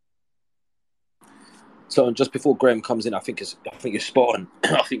 So just before Graham comes in, I think you're spot on.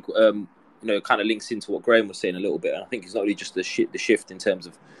 I think it kind of links into what Graham was saying a little bit, and I think it's not only just the shift in terms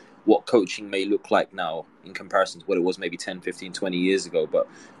of what coaching may look like now in comparison to what it was maybe 10, 15, 20 years ago, but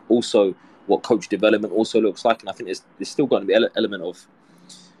also what coach development also looks like. And I think there's still going to be an element of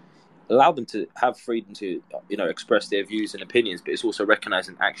allow them to have freedom to express their views and opinions, but it's also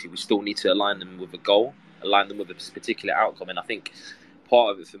recognizing actually we still need to align them with a goal, align them with a particular outcome. And I think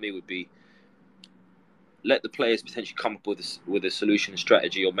part of it for me would be let the players potentially come up with a solution,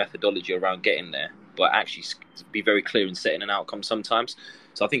 strategy, or methodology around getting there, but actually be very clear in setting an outcome sometimes.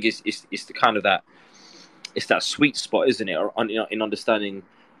 So I think it's the kind of that sweet spot, isn't it? In understanding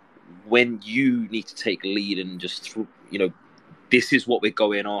when you need to take lead and just this is what we're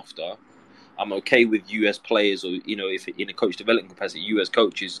going after. I'm okay with you as players, or if in a coach development capacity, you as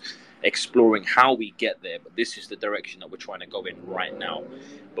coaches exploring how we get there, but this is the direction that we're trying to go in right now.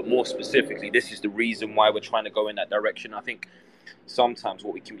 But more specifically, this is the reason why we're trying to go in that direction. I think sometimes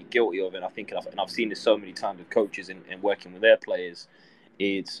what we can be guilty of, and I've seen this so many times with coaches and working with their players,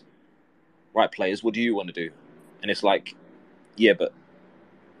 is right, players, what do you want to do? And it's like, yeah, but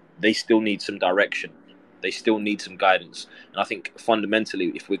they still need some direction. They still need some guidance. And I think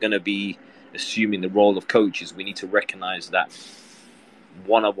fundamentally, if we're going to be assuming the role of coaches, we need to recognize that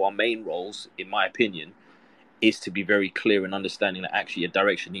one of our main roles, in my opinion, is to be very clear in understanding that actually a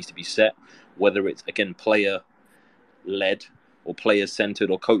direction needs to be set, whether it's, again, player-led or player-centered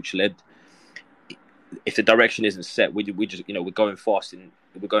or coach-led. If the direction isn't set, we just we're going fast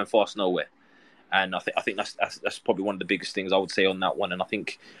nowhere. And I think that's probably one of the biggest things I would say on that one. And I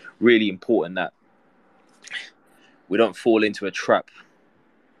think really important that we don't fall into a trap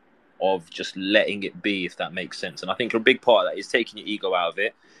of just letting it be, if that makes sense. And I think a big part of that is taking your ego out of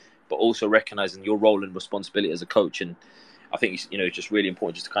it, but also recognizing your role and responsibility as a coach. And I think it's just really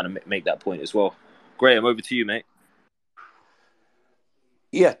important just to kind of make that point as well. Graham, over to you, mate.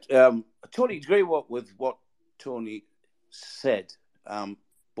 Yeah, I totally agree with what Tony said.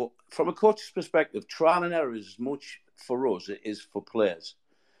 But from a coach's perspective, trial and error is as much for us as it is for players.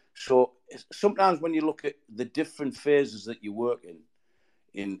 So sometimes when you look at the different phases that you work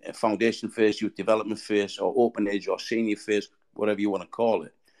in a foundation phase, youth development phase, or open age or senior phase, whatever you want to call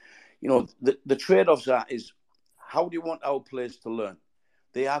it, the trade-offs is how do you want our players to learn?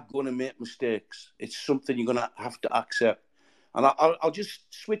 They are going to make mistakes. It's something you're going to have to accept. And I'll just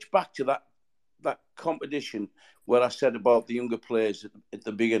switch back to that competition where I said about the younger players at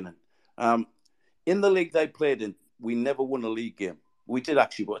the beginning. In the league they played in, we never won a league game. We did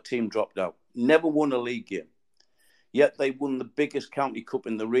actually, but a team dropped out. Never won a league game. Yet they won the biggest county cup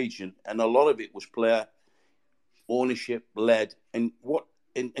in the region, and a lot of it was player ownership led. And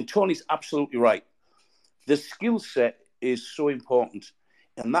Tony's absolutely right. The skill set is so important,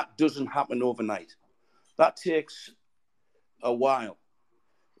 and that doesn't happen overnight. That takes a while.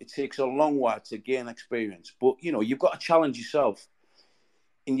 It takes a long while to gain experience. But, you've got to challenge yourself.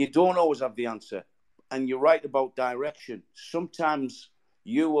 And you don't always have the answer. And you're right about direction. Sometimes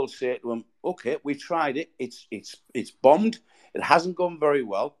you will say to them, okay, we tried it. It's bombed. It hasn't gone very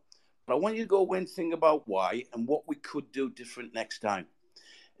well. But I want you to go away and think about why and what we could do different next time.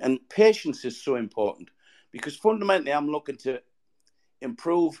 And patience is so important because fundamentally I'm looking to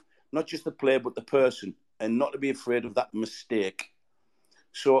improve not just the player, but the person, and not to be afraid of that mistake.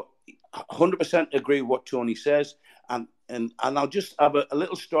 So 100% agree with what Tony says. And I'll just have a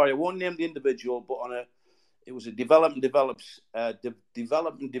little story. I won't name the individual, but it was a development developers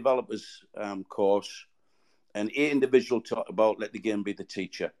course, and 8 individuals talked about let the game be the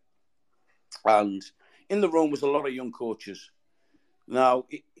teacher. And in the room was a lot of young coaches. Now,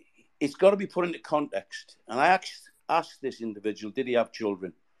 it's got to be put into context. And I asked this individual, did he have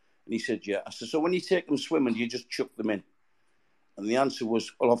children? And he said, yeah. I said, so when you take them swimming, you just chuck them in? And the answer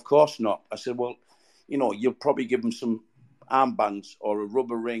was, well, of course not. I said, well, you'll probably give them some armbands or a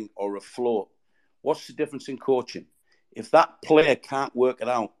rubber ring or a float. What's the difference in coaching? If that player can't work it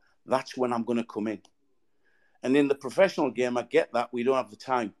out, that's when I'm going to come in. And in the professional game, I get that. We don't have the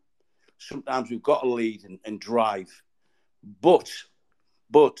time. Sometimes we've got to lead and drive. But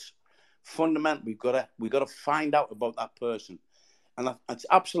fundamentally, we've got to find out about that person. And it's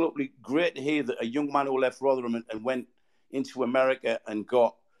absolutely great to hear that a young man who left Rotherham and went into America and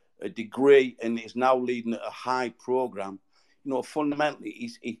got a degree and is now leading a high program.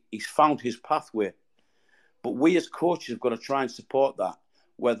 Fundamentally, he's found his pathway. But we as coaches have got to try and support that,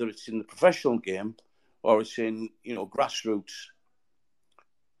 whether it's in the professional game or it's in, grassroots.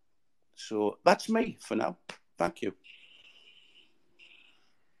 So that's me for now. Thank you.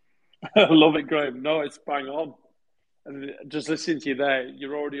 I love it, Graham. No, it's bang on. And just listening to you there,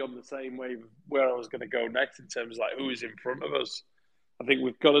 you're already on the same wave where I was going to go next in terms of like who is in front of us. I think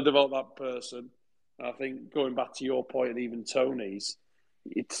we've got to develop that person. And I think going back to your point and even Tony's,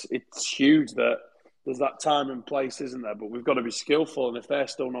 it's huge that there's that time and place, isn't there? But we've got to be skillful. And if they're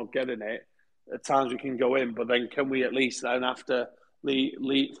still not getting it, at times we can go in, but then can we at least then after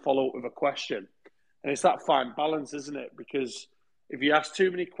follow up with a question? And it's that fine balance, isn't it? Because if you ask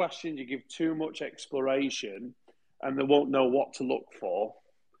too many questions, you give too much exploration and they won't know what to look for.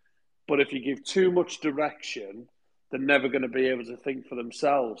 But if you give too much direction, they're never going to be able to think for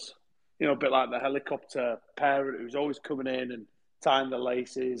themselves. A bit like the helicopter parent who's always coming in and tying the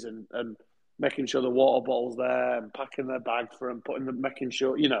laces and making sure the water bottle's there and packing their bag for them, making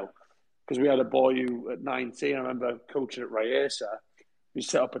sure, because we had a boy who at 19, I remember coaching at Rayesa, we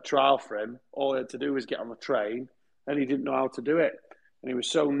set up a trial for him. All he had to do was get on the train and he didn't know how to do it. And he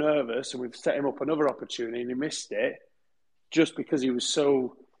was so nervous, and we've set him up another opportunity and he missed it just because he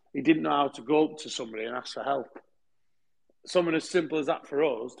didn't know how to go up to somebody and ask for help. Something as simple as that for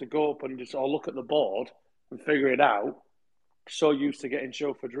us, to go up and just look at the board and figure it out, so used to getting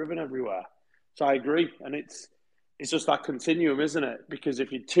chauffeur driven everywhere. So I agree. And it's just that continuum, isn't it? Because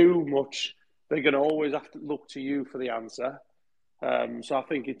if you're too much, they're going to always have to look to you for the answer. So I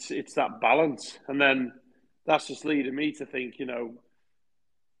think it's that balance. And then that's just leading me to think,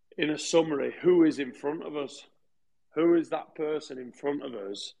 in a summary, who is in front of us? Who is that person in front of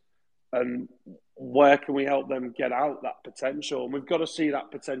us? And where can we help them get out that potential? And we've got to see that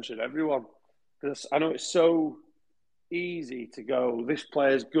potential in everyone. Because I know it's so easy to go, this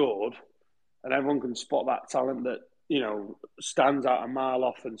player's good, and everyone can spot that talent that, stands out a mile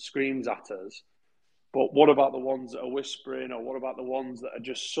off and screams at us. But what about the ones that are whispering, or what about the ones that are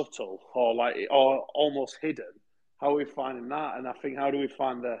just subtle or almost hidden? How are we finding that? And I think, how do we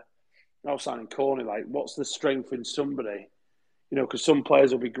find I was sounding corny, like what's the strength in somebody? Because some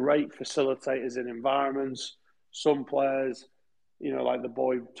players will be great facilitators in environments. Some players, like the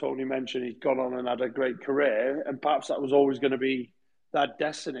boy Tony mentioned, he's gone on and had a great career, and perhaps that was always going to be that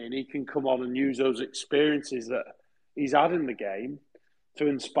destiny, and he can come on and use those experiences that he's had in the game to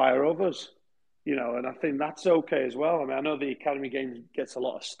inspire others. And I think that's okay as well. I mean, I know the academy game gets a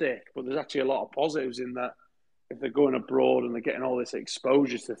lot of stick, but there's actually a lot of positives in that. If they're going abroad and they're getting all this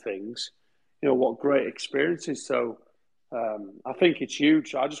exposure to things, what great experiences. So I think it's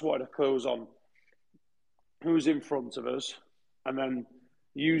huge. I just wanted to close on who's in front of us, and then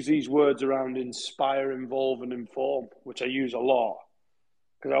use these words around inspire, involve, and inform, which I use a lot,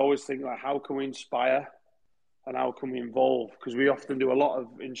 because I always think, like, how can we inspire and how can we involve? Because we often do a lot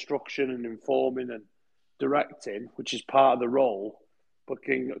of instruction and informing and directing, which is part of the role, but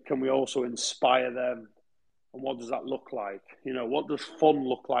can we also inspire them? And what does that look like? What does fun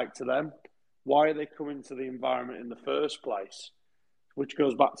look like to them? Why are they coming to the environment in the first place? Which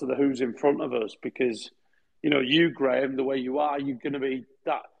goes back to the who's in front of us, because, you, Graham, the way you are, you're going to be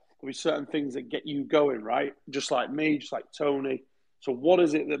that. There'll be certain things that get you going, right? Just like me, just like Tony. So what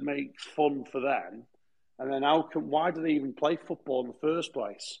is it that makes fun for them? And then why do they even play football in the first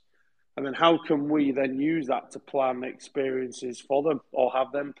place? And then how can we then use that to plan experiences for them, or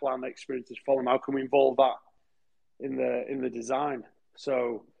have them plan experiences for them? How can we involve that in the design?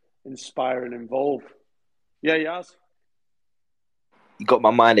 So inspire and involve. Yeah, Yaz. You got my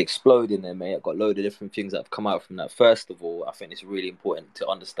mind exploding there, mate. I've got a load of different things that have come out from that. First of all, I think it's really important to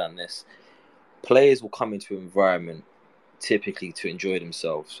understand this. Players will come into an environment typically to enjoy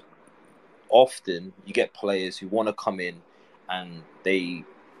themselves. Often, you get players who want to come in and they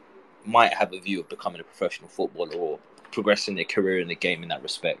might have a view of becoming a professional footballer or progressing their career in the game in that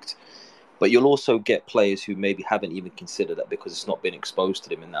respect. But you'll also get players who maybe haven't even considered that because it's not been exposed to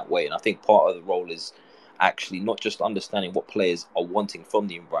them in that way. And I think part of the role is actually not just understanding what players are wanting from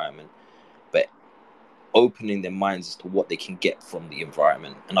the environment, but opening their minds as to what they can get from the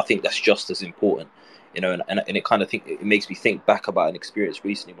environment. And I think that's just as important, and it kind of it makes me think back about an experience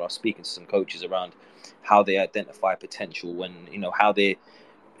recently where I was speaking to some coaches around how they identify potential when, how they're,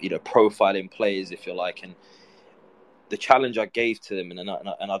 profiling players, if you like. And the challenge I gave to them, and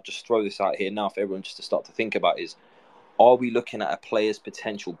I'll just throw this out here now for everyone just to start to think about, is, are we looking at a player's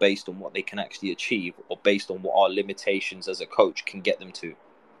potential based on what they can actually achieve, or based on what our limitations as a coach can get them to?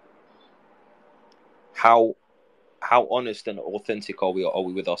 How honest and authentic are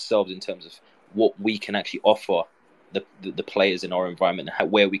we with ourselves in terms of what we can actually offer the players in our environment,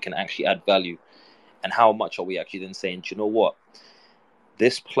 and where we can actually add value, and how much are we actually then saying, do you know what,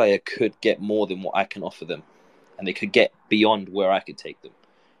 this player could get more than what I can offer them, and they could get beyond where I could take them.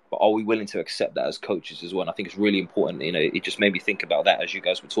 But are we willing to accept that as coaches as well? And I think it's really important. It just made me think about that as you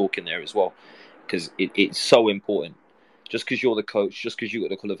guys were talking there as well, because it's so important. Just because you're the coach, just because you got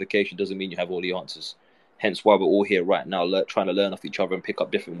the qualification, doesn't mean you have all the answers. Hence why we're all here right now, trying to learn off each other and pick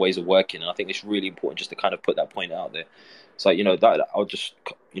up different ways of working. And I think it's really important just to kind of put that point out there. So, that I'll just,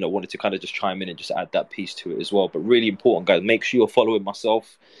 wanted to kind of just chime in and just add that piece to it as well. But really important, guys. Make sure you're following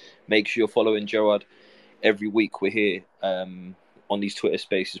myself. Make sure you're following Gerard. Every week we're here on these Twitter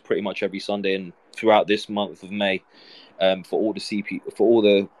spaces pretty much every Sunday, and throughout this month of May, for all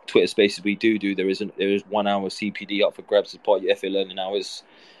the Twitter spaces we do, there is 1 hour CPD up for grabs as part of your FA learning hours,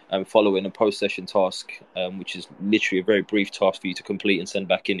 following a post-session task, which is literally a very brief task for you to complete and send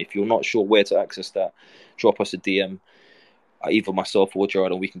back in. If you're not sure where to access that, drop us a DM, either myself or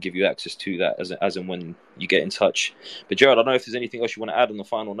Gerard, and we can give you access to that as and when you get in touch. But Gerard, I don't know if there's anything else you want to add on the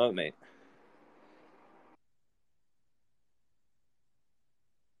final note, mate.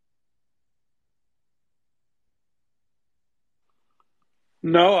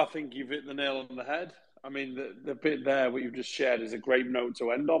 No, I think you've hit the nail on the head. I mean, the bit there, what you've just shared, is a great note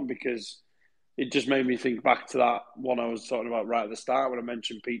to end on, because it just made me think back to that one I was talking about right at the start when I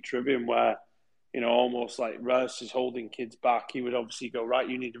mentioned Pete Trivian, where, almost like Russ is holding kids back. He would obviously go, right,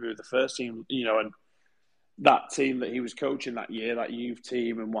 you need to be with the first team, and that team that he was coaching that year, that youth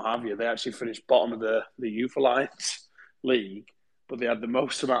team and what have you, they actually finished bottom of the Youth Alliance League, but they had the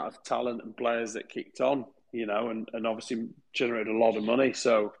most amount of talent and players that kicked on, and obviously generated a lot of money.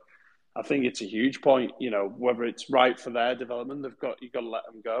 So I think it's a huge point, whether it's right for their development, you've got to let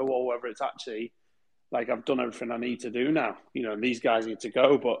them go, or whether it's actually like, I've done everything I need to do now, and these guys need to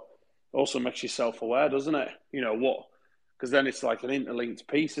go, but also makes you self-aware, doesn't it? Because then it's like an interlinked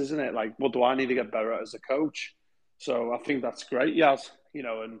piece, isn't it? Like, what do I need to get better at as a coach? So I think that's great, Yaz,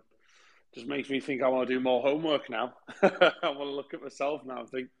 and just makes me think I want to do more homework now. I want to look at myself now and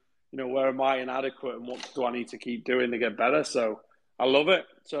think, where am I inadequate and what do I need to keep doing to get better? So I love it.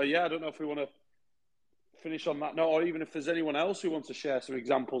 So, yeah, I don't know if we want to finish on that note, or even if there's anyone else who wants to share some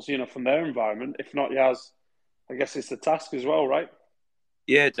examples, from their environment. If not, Yaz, I guess it's the task as well, right?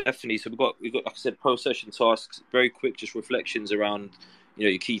 Yeah, definitely. So we've got, like I said, post-session tasks, very quick, just reflections around,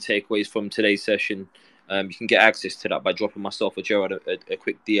 your key takeaways from today's session. You can get access to that by dropping myself or Gerard a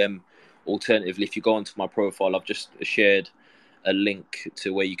quick DM. Alternatively, if you go onto my profile, I've just shared a link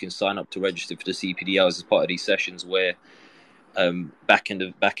to where you can sign up to register for the CPD hours as part of these sessions, where back end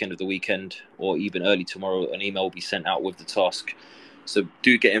of the weekend or even early tomorrow, an email will be sent out with the task. So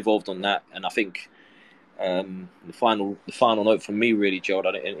do get involved on that. And I think the final note from me, really,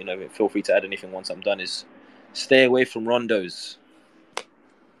 Gerald, feel free to add anything once I'm done, is stay away from rondos.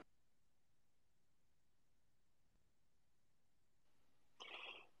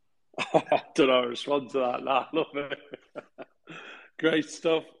 I don't know how to respond to that. Nah, I love it. Great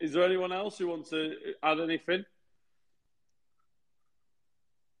stuff. Is there anyone else who wants to add anything?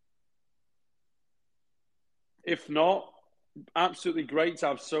 If not, absolutely great to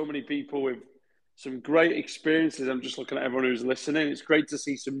have so many people with some great experiences. I'm just looking at everyone who's listening. It's great to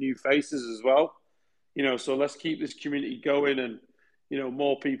see some new faces as well. So let's keep this community going, and,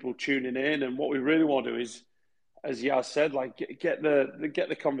 more people tuning in. And what we really want to do is, as Yaz said, like get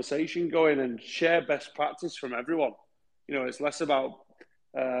the conversation going and share best practice from everyone. It's less about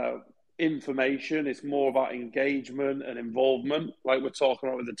information. It's more about engagement and involvement, like we're talking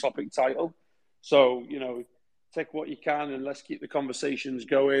about with the topic title. So, take what you can and let's keep the conversations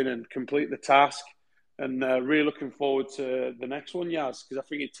going and complete the task. And really looking forward to the next one, Yaz, because I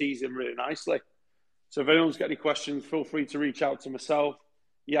think it tees in really nicely. So if anyone's got any questions, feel free to reach out to myself,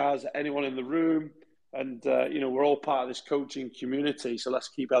 Yaz, anyone in the room. And, we're all part of this coaching community, so let's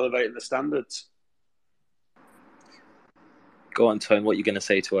keep elevating the standards. Go on, Tone, what are you going to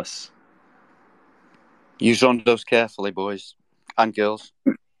say to us? Use on those carefully, boys and girls.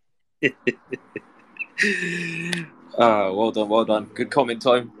 Well done. Good comment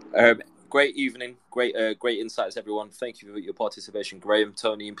time. Great evening, great insights, everyone. Thank you for your participation, Graham,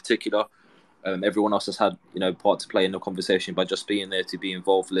 Tony in particular. Everyone else has had part to play in the conversation by just being there to be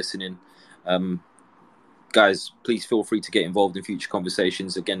involved, listening. Guys, please feel free to get involved in future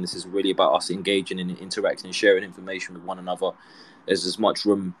conversations. Again, this is really about us engaging and interacting and sharing information with one another. There's as much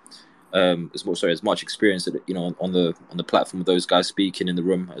room, as much experience that on the platform of those guys speaking in the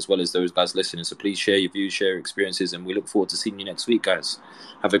room, as well as those guys listening. So please share your views, share your experiences, and we look forward to seeing you next week, guys.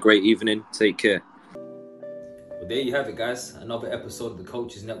 Have a great evening. Take care. Well, there you have it, guys. Another episode of the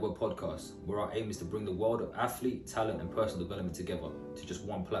Coaches Network podcast, where our aim is to bring the world of athlete, talent, and personal development together to just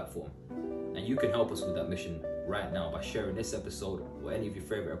one platform. And you can help us with that mission right now by sharing this episode or any of your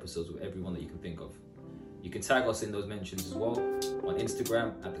favorite episodes with everyone that you can think of. You can tag us in those mentions as well on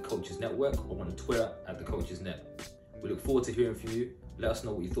Instagram at the Coaches Network or on Twitter at the Coaches Net. We look forward to hearing from you. Let us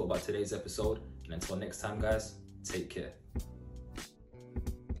know what you thought about today's episode. And until next time, guys, take care.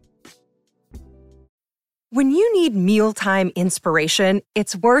 When you need mealtime inspiration,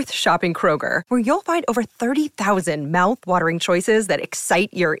 it's worth shopping Kroger, where you'll find over 30,000 mouth-watering choices that excite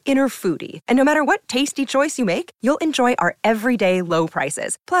your inner foodie. And no matter what tasty choice you make, you'll enjoy our everyday low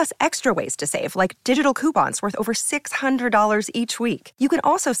prices, plus extra ways to save, like digital coupons worth over $600 each week. You can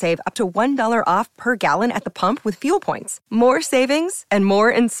also save up to $1 off per gallon at the pump with fuel points. More savings and more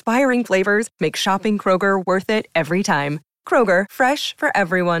inspiring flavors make shopping Kroger worth it every time. Kroger, fresh for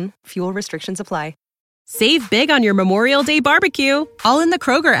everyone. Fuel restrictions apply. Save big on your Memorial Day barbecue, all in the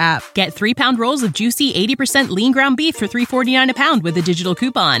Kroger app. Get 3-pound rolls of juicy 80% lean ground beef for $3.49 a pound with a digital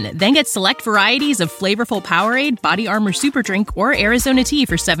coupon. Then get select varieties of flavorful Powerade, Body Armor Super Drink, or Arizona tea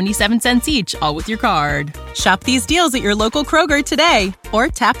for 77 cents each, all with your card. Shop these deals at your local Kroger today, or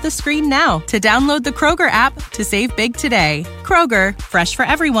tap the screen now to download the Kroger app to save big today. Kroger, fresh for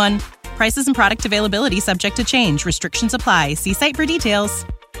everyone. Prices and product availability subject to change. Restrictions apply. See site for details.